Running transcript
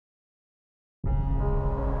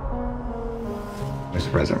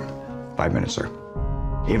Mr. President, 5 minutes, sir.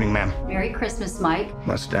 Evening, ma'am. Merry Christmas, Mike.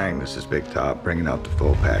 Mustang, this is Big Top, bringing out the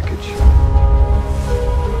full package.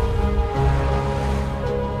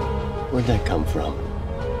 Where'd that come from?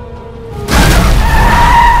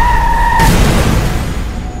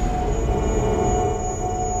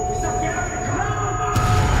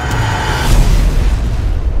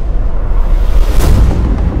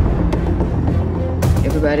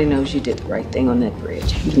 Everybody knows you did the right thing on that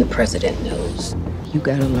bridge. Even the president knows. You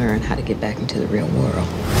gotta learn how to get back into the real world.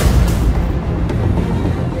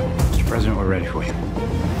 Mr. President, we're ready for you.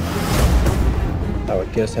 Our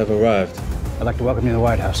guests have arrived. I'd like to welcome you to the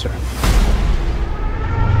White House, sir.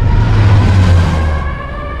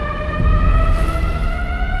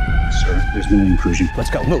 Sir, there's been an intrusion. Let's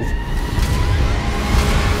go, move.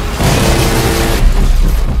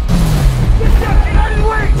 Get out of the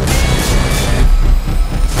way!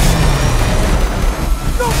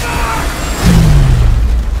 Go back!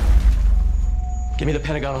 Give me the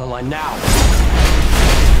Pentagon on the line now.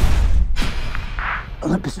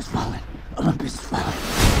 Olympus is falling. Olympus is falling.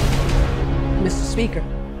 Mr. Speaker,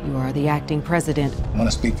 you are the acting president. I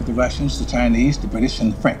want to speak for the Russians, the Chinese, the British,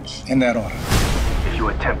 and the French, in that order. If you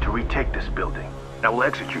attempt to retake this building, I will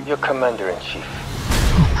execute Your commander-in-chief.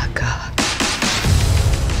 Oh my God.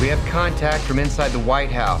 We have contact from inside the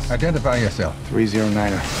White House. Identify yourself.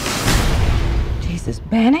 309er. Jesus,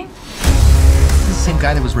 Banning? The same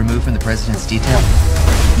guy that was removed from the president's detail?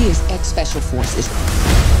 He is ex-special forces.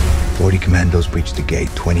 40 commandos breached the gate,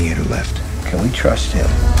 28 are left. Can we trust him?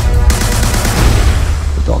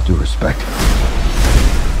 With all due respect,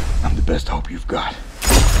 I'm the best hope you've got.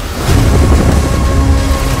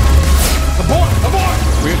 Abort! Abort!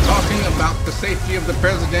 We're talking about the safety of the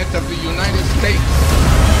President of the United States.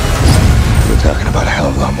 We're talking about a hell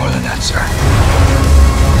of a lot more than that, sir.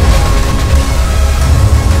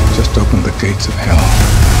 Just open the gates of hell.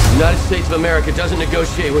 The United States of America doesn't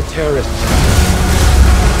negotiate with terrorists.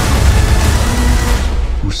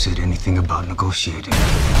 Who said anything about negotiating?